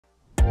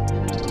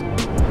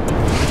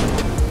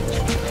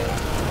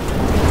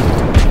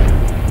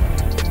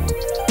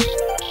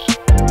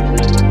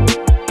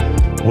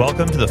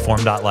Welcome to the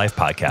theFormed.life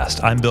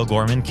podcast. I'm Bill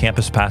Gorman,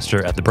 campus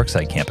pastor at the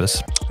Brookside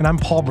campus. And I'm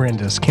Paul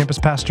Brandis, campus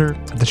pastor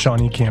at the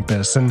Shawnee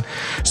campus. And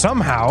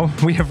somehow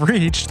we have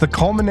reached the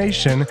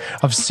culmination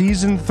of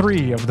season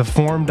 3 of the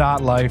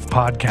theFormed.life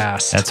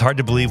podcast. And it's hard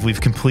to believe we've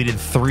completed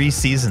 3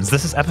 seasons.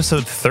 This is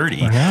episode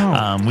 30.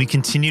 I know. We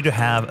continue to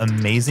have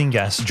amazing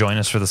guests join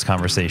us for this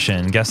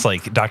conversation. Guests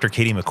like Dr.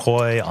 Katie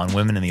McCoy on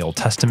women in the Old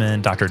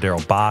Testament, Dr.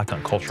 Darryll Bock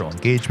on cultural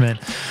engagement,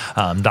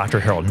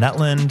 Dr.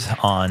 Netland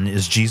on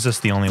Is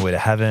Jesus the Only Way to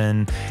Heaven,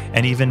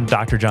 and even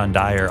Dr.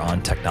 Dyer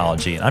on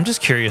technology. And I'm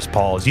just curious,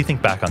 Paul, as you think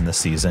back on this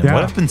season,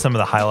 what have been some of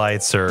the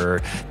highlights or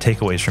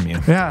takeaways from you?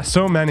 Yeah,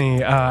 so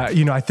many.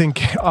 I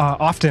think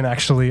often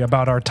actually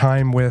about our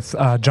time with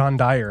John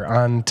Dyer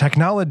on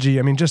technology.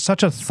 I mean, just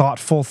such a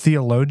thoughtful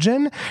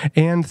theologian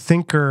and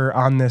thinker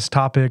on this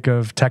topic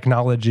of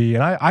technology.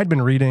 And I'd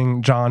been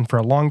reading John for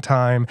a long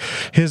time.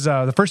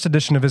 The first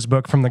edition of his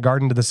book, From the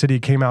Garden to the City,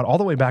 came out all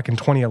the way back in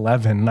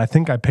 2011. And I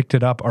think I picked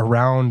it up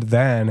around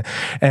then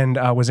and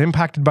was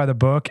impacted by the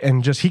book.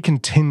 And just he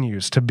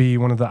continues to be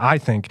one of the, I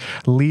think,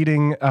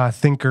 leading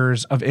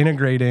thinkers of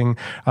integrating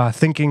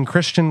thinking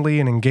Christianly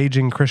and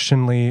engaging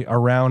Christianly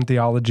around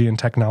theology and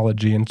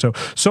technology. And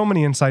so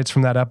many insights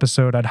from that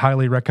episode. I'd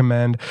highly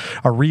recommend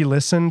a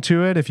re-listen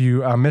to it. If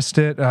you missed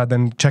it,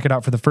 then check it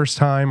out for the first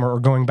time or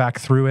going back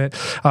through it.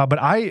 But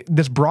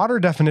this broader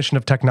definition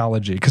of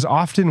technology, because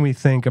often we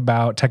think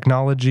about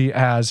technology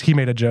as, he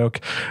made a joke,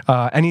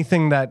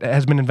 anything that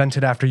has been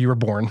invented after you were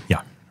born.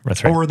 Yeah.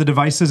 That's right. Or the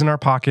devices in our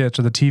pockets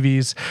or the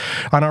TVs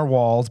on our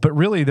walls. But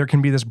really, there can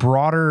be this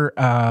broader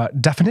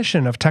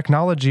definition of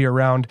technology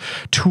around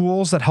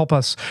tools that help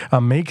us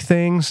make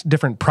things,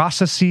 different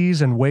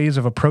processes and ways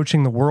of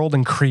approaching the world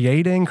and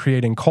creating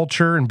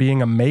culture and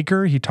being a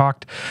maker. He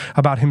talked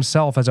about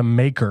himself as a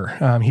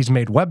maker. He's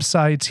made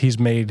websites, he's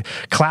made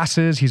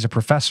classes, he's a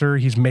professor,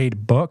 he's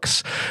made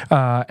books.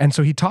 And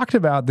so he talked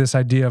about this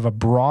idea of a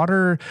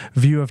broader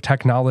view of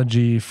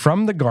technology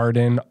from the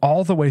garden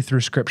all the way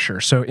through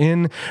Scripture. So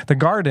in the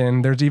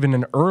garden, there's even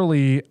an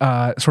early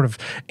sort of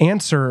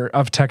answer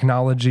of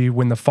technology.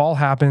 When the fall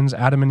happens,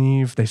 Adam and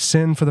Eve, they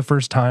sin for the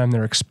first time.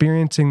 They're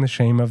experiencing the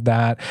shame of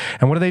that.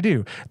 And what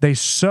do? They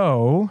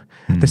sow.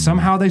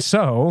 Somehow they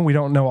sow. We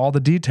don't know all the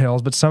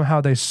details, but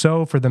somehow they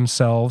sow for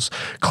themselves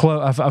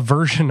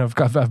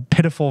a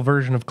pitiful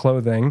version of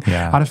clothing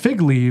out of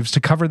fig leaves to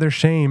cover their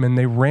shame. And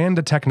they ran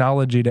to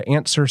technology to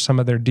answer some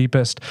of their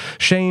deepest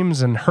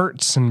shames and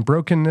hurts and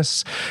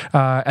brokenness.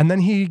 And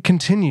then he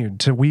continued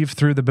to weave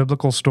through the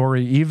biblical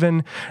story,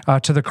 even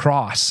to the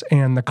cross,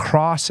 and the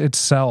cross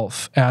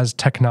itself as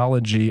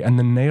technology, and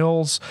the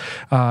nails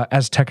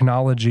as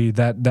technology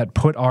that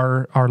put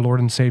our Lord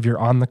and Savior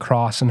on the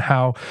cross, and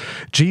how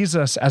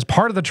Jesus, as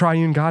part of the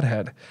triune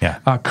Godhead,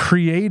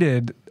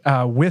 created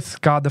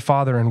with God the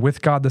Father and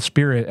with God the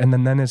Spirit, and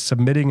then is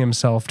submitting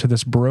himself to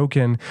this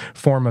broken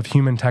form of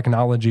human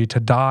technology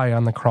to die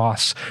on the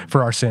cross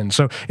for our sins.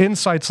 So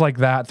insights like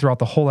that throughout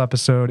the whole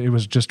episode, it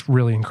was just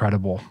really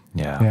incredible.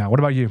 Yeah. What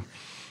about you?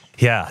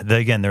 Yeah,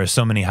 again, there are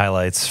so many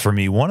highlights for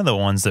me. One of the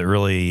ones that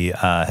really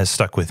has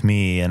stuck with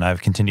me, and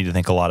I've continued to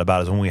think a lot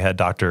about, is when we had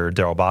Dr.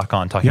 Darryll Bock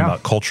on talking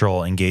about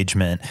cultural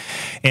engagement,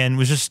 and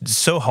was just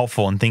so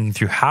helpful in thinking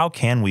through how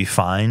can we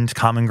find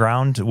common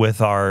ground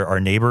with our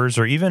neighbors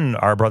or even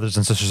our brothers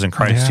and sisters in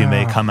Christ who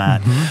may come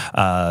at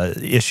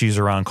issues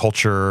around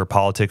culture,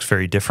 politics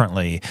very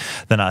differently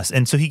than us.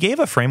 And so he gave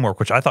a framework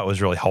which I thought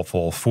was really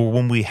helpful for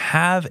when we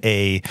have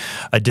a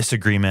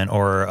disagreement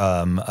or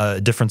a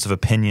difference of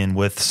opinion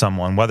with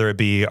someone, whether it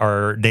be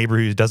our neighbor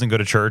who doesn't go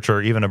to church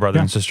or even a brother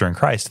and sister in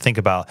Christ, to think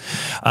about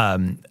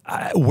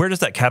where does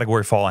that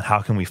category fall and how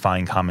can we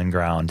find common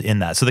ground in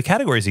that. So the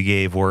categories he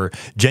gave were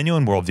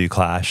genuine worldview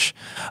clash,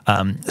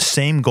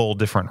 same goal,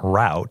 different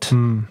route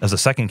as a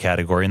second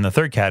category, and the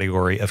third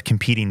category of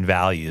competing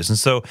values. And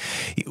so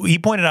he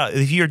pointed out,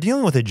 if you're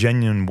dealing with a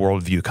genuine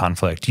worldview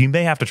conflict, you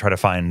may have to try to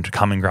find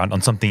common ground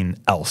on something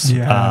else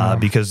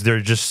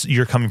because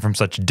you're coming from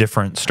such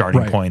different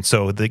starting points.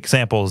 So the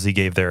examples he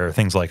gave there are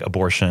things like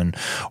abortion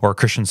or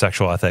Christian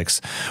sexual ethics,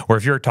 or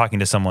if you're talking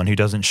to someone who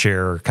doesn't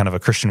share kind of a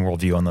Christian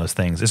worldview on those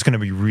things, it's going to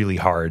be really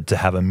hard to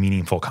have a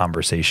meaningful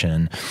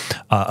conversation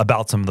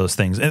about some of those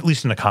things, at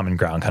least in a common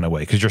ground kind of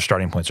way, because your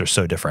starting points are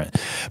so different.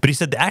 But he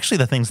said that actually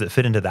the things that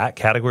fit into that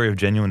category of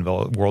genuine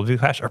worldview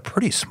clash are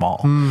pretty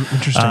small.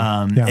 Interesting.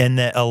 And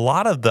that a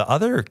lot of the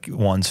other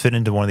ones fit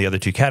into one of the other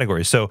two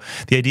categories. So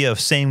the idea of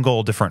same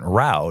goal, different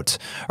route,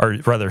 or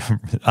rather,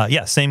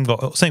 same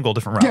goal,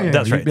 different route.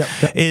 That's right.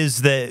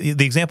 Is that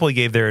the example he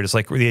gave there is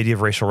like the idea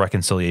of racial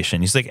reconciliation.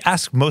 He's like,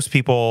 ask most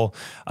people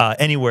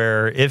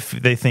anywhere if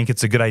they think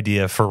it's a good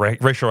idea for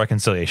racial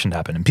reconciliation to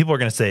happen, and people are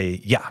going to say,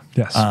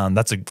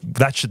 that's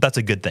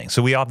a good thing.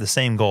 So we all have the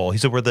same goal. He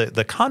said where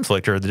the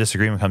conflict or the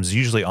disagreement comes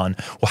usually on,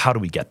 well, how do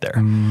we get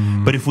there?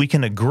 But if we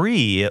can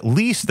agree at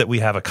least that we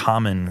have a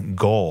common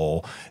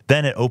goal,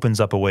 then it opens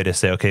up a way to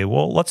say, okay,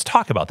 well, let's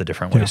talk about the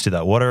different ways to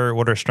that. What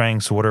are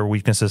strengths? What are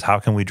weaknesses? How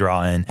can we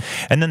draw in?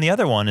 And then the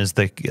other one is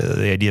the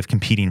idea of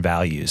competing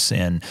values,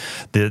 and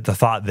the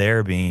thought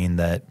there being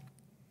that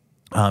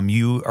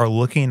you are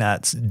looking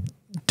at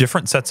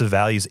different sets of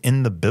values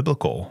in the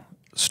biblical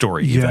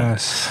story even.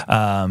 Yes.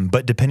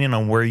 But depending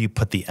on where you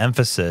put the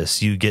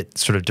emphasis, you get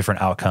sort of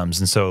different outcomes.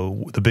 And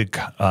so the big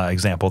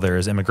example there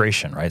is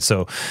immigration, right?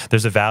 So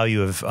there's a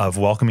value of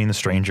welcoming the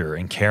stranger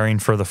and caring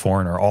for the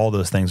foreigner, all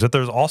those things. But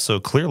there's also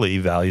clearly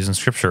values in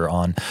Scripture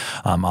on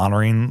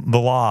honoring the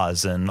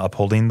laws and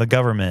upholding the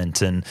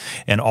government and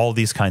all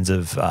these kinds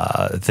of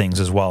things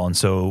as well. And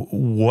so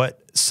what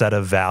set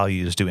of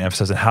values do we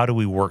emphasize, and how do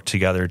we work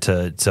together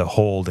to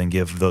hold and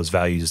give those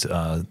values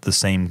the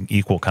same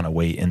equal kind of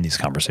weight in these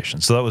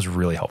conversations? So that was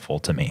really helpful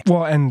to me.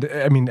 Well, and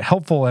I mean,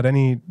 helpful at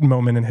any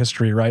moment in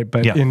history, right?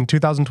 But in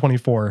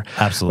 2024,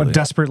 absolutely,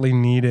 desperately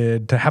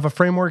needed to have a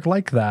framework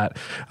like that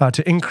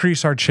to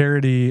increase our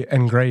charity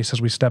and grace as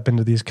we step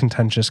into these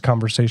contentious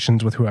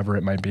conversations with whoever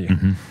it might be.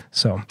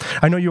 So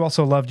I know you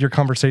also loved your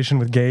conversation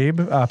with Gabe,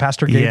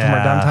 Pastor Gabe from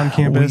our downtown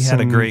campus. We had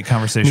a great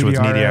conversation with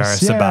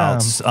Mediaris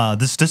about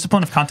this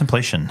discipline of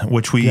contemplation,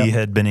 which we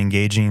had been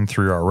engaging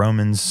through our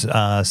Romans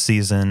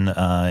season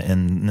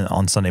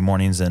on Sunday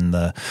mornings in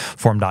the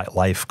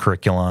theFormed.life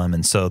curriculum.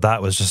 And so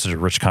that was just a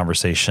rich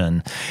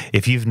conversation.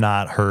 If you've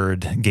not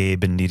heard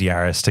Gabe and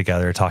Dyer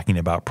together talking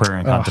about prayer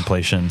and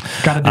contemplation,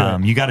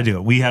 you got to do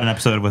it. We had an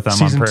episode with them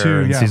on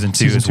prayer in season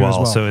two as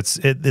well. So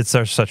it's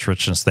such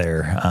richness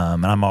there.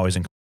 And I'm always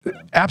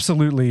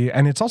Absolutely.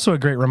 And it's also a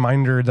great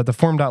reminder that the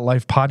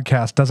theFormed.life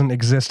podcast doesn't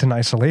exist in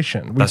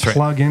isolation. We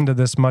plug into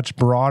this much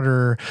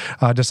broader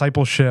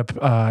discipleship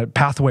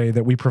pathway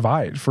that we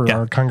provide for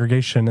our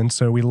congregation. And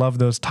so we love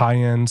those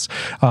tie-ins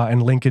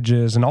and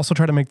linkages, and also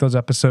try to make those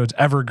episodes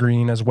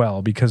evergreen as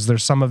well, because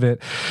there's some of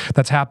it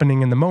that's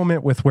happening in the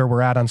moment with where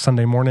we're at on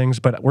Sunday mornings.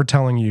 But we're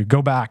telling you,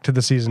 go back to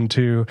the season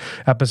 2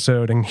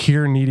 episode and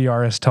hear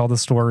Darryll tell the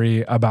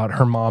story about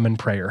her mom in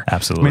prayer.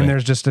 Absolutely. I mean,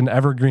 there's just an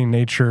evergreen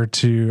nature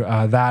to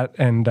that.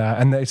 And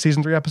the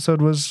season 3 episode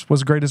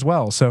was great as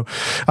well. So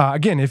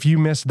again, if you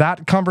missed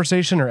that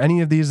conversation or any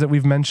of these that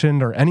we've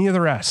mentioned or any of the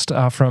rest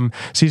from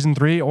season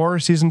 3 or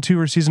season 2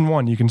 or season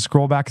 1, you can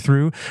scroll back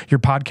through your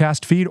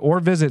podcast feed or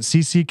visit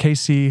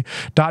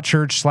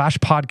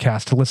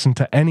cckc.church/podcast to listen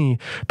to any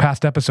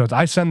past episodes.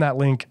 I send that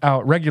link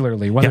out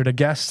regularly, whether to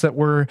guests that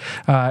we're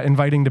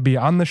inviting to be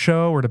on the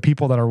show or to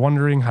people that are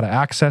wondering how to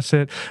access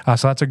it.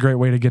 So that's a great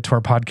way to get to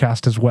our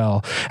podcast as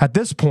well. At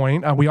this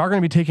point, we are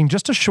going to be taking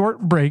just a short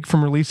break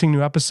from releasing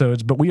new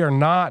episodes, but we are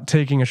not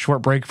taking a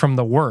short break from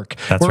the work.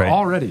 We're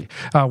already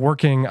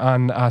working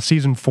on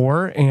season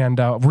 4 and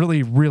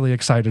really, really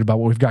excited about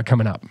what we've got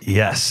coming up.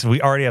 Yes,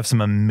 we already have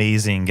some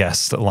amazing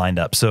guests lined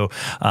up. So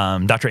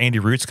Dr. Andy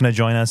Root's going to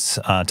join us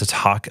to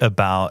talk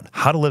about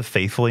how to live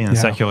faithfully in the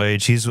secular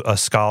age. He's a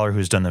scholar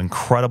who's done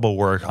incredible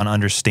work on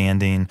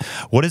understanding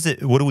what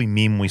do we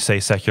mean when we say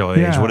secular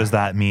age? What does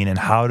that mean? And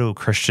how do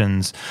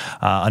Christians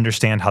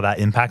understand how that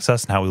impacts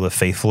us and how we live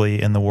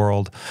faithfully in the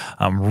world?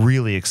 I'm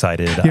really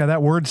excited. Yeah,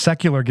 that word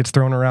secular gets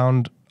thrown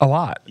around a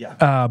lot.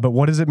 But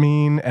what does it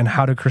mean, and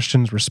how do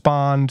Christians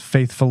respond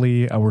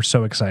faithfully? We're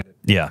so excited.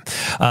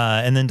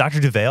 And then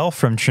Dr. DeVale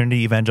from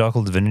Trinity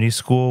Evangelical Divinity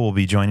School will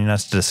be joining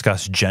us to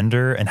discuss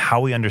gender and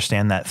how we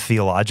understand that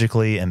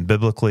theologically and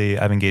biblically.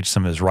 I've engaged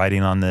some of his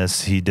writing on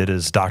this. He did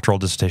his doctoral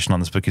dissertation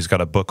on this book. He's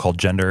got a book called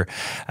Gender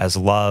as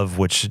Love,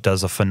 which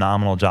does a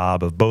phenomenal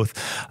job of both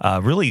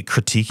really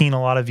critiquing a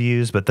lot of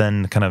views, but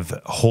then kind of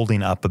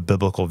holding up a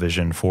biblical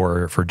vision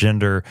for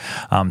gender.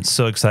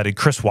 So excited.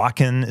 Chris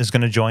Watkin is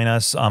going to join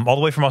us all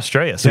the way from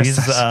Australia. So he's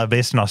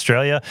based in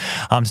Australia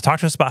to talk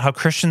to us about how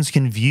Christians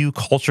can view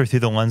culture through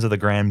the lens of the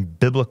grand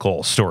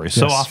biblical story.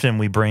 So often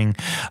we bring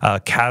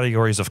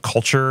categories of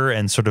culture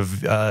and sort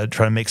of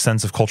try to make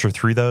sense of culture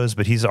through those,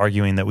 but he's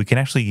arguing that we can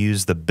actually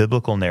use the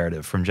biblical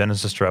narrative from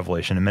Genesis to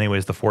Revelation, in many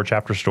ways the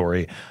 4-chapter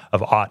story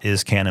of ought,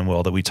 is, can, and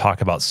will that we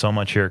talk about so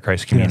much here at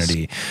Christ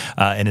Community,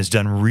 and has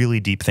done really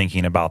deep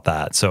thinking about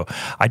that. So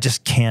I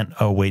just can't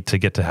wait to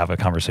get to have a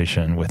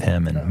conversation with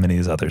him and many of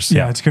these others.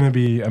 Yeah, it's going to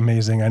be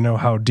amazing. I know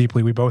how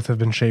deeply we both have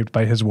been shaped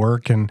by his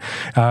work, and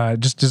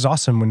just is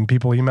awesome when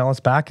people email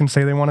us back and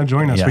say they want to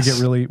join us.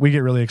 We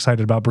get really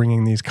excited about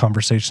bringing these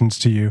conversations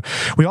to you.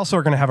 We also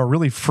are going to have a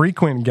really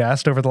frequent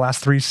guest over the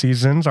last 3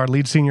 seasons, our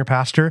lead senior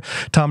pastor,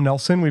 Tom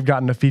Nelson. We've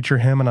gotten to feature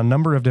him on a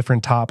number of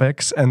different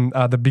topics, and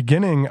the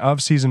beginning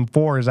of season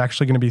 4 is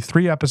actually going to be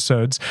 3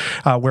 episodes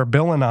where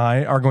Bill and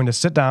I are going to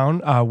sit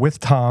down with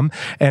Tom,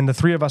 and the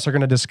 3 of us are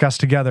going to discuss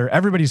together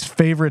everybody's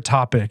favorite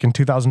topic in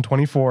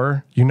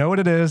 2024. You know what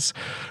it is?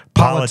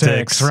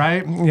 Politics,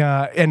 right?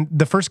 Yeah. And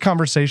the first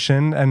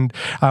conversation, and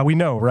we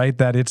know, right,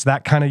 that it's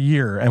that kind of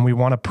year, and we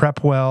want to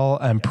prep well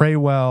and pray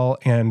well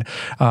and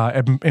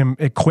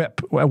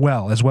equip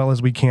well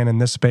as we can in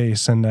this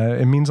space. And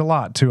it means a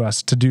lot to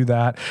us to do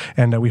that.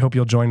 And we hope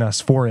you'll join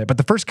us for it. But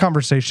the first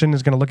conversation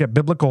is going to look at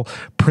biblical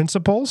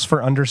principles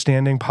for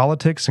understanding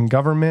politics and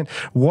government.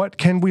 What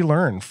can we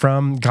learn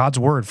from God's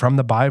word, from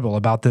the Bible,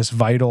 about this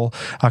vital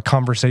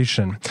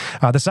conversation?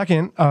 The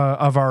second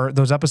of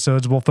those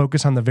episodes will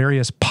focus on the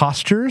various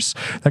postures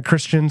that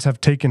Christians have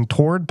taken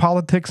toward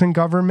politics and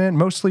government,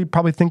 mostly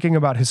probably thinking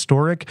about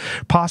historic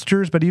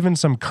postures, but even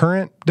some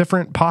current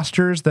different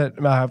postures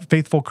that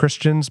faithful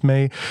Christians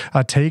may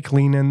take,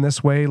 lean in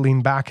this way,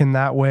 lean back in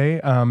that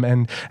way,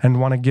 and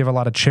want to give a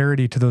lot of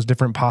charity to those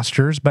different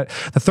postures. But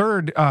the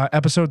third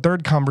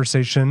third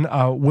conversation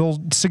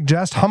will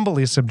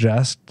humbly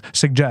suggest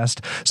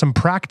some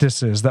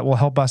practices that will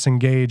help us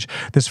engage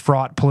this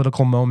fraught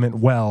political moment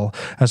well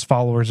as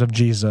followers of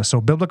Jesus. So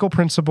biblical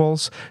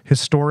principles,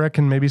 historic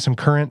and maybe some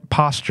current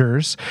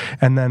postures,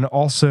 and then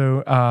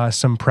also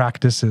some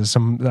practices,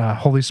 some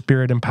Holy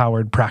Spirit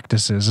empowered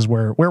practices is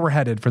where we're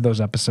headed for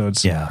those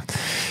episodes. Yeah,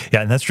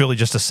 and that's really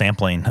just a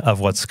sampling of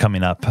what's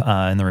coming up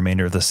in the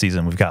remainder of the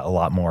season. We've got a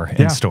lot more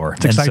in store.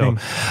 It's exciting.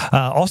 So,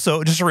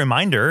 also, just a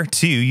reminder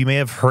too, you may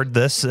have heard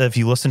this if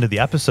you listened to the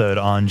episode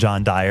on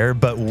John Dyer,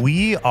 but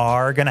we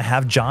are going to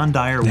have John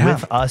Dyer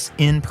with us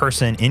in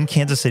person in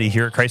Kansas City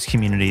here at Christ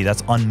Community.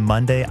 That's on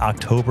Monday,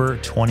 October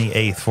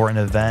 28th for an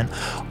event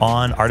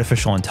on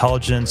artificial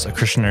intelligence, a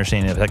Christian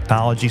understanding of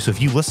technology. So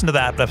if you listen to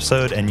that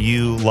episode and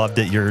you loved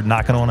it, you're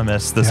not going to want to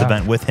miss this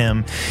event with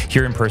him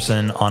here in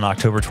person on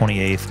October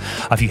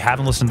 28th. If you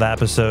haven't listened to that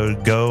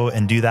episode, go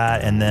and do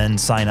that and then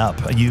sign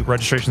up.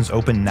 Registration's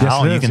open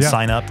now. You can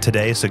sign up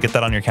today. So get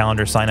that on your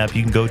calendar, sign up.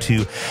 You can go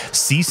to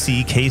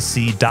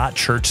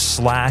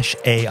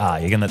cckc.church/AI.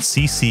 Again, that's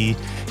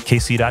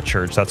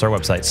cckc.church. That's our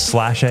website,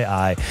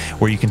 /AI,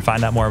 where you can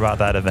find out more about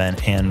that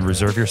event and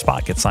reserve your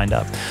spot, get signed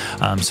up.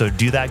 So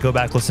do that, go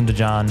back, listen to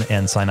John,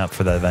 and sign up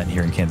for that event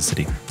here in Kansas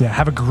City. Yeah,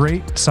 have a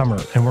great summer.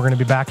 And we're going to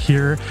be back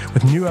here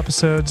with new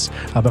episodes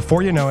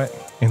before you know it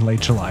in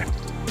late July.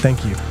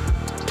 Thank you.